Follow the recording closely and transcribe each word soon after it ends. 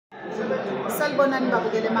Salibonani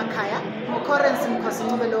babukele emakhaya, uCorrence Mkhosi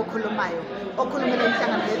Ncube lo okhulumayo, okhulumela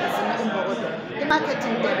inhlangano ye-Zim-Imbokodo,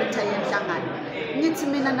 i-marketing director yenhlangano. Ngithi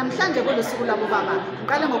mina namhlanje kulusuku labo baba,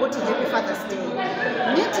 ngiqale ngokuthi happy Father's Day.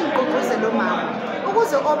 Ngithi ngigqugquzele omama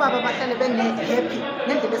ukuze obaba bahlale benge-happy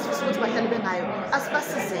ngendlela esifisa ukuthi bahlale bengayo,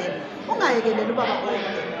 asibasizele. Ungayekeleli ubaba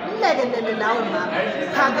konke, umlekelele lawo mama.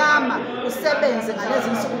 Phakama usebenze ngalezi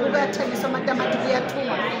nsuku, kuyathengiswa amatamati,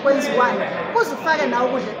 kuyathungwa, kwenziwani, kuze ufake nawe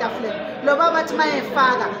ukudla etafuleni. Lo baba bathi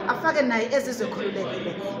mayefaka afake naye ezizwe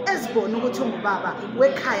khululekile, ezibone ukuthi ungubaba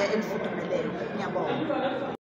wekhaya elifudumeleyo. Ngiyabonga.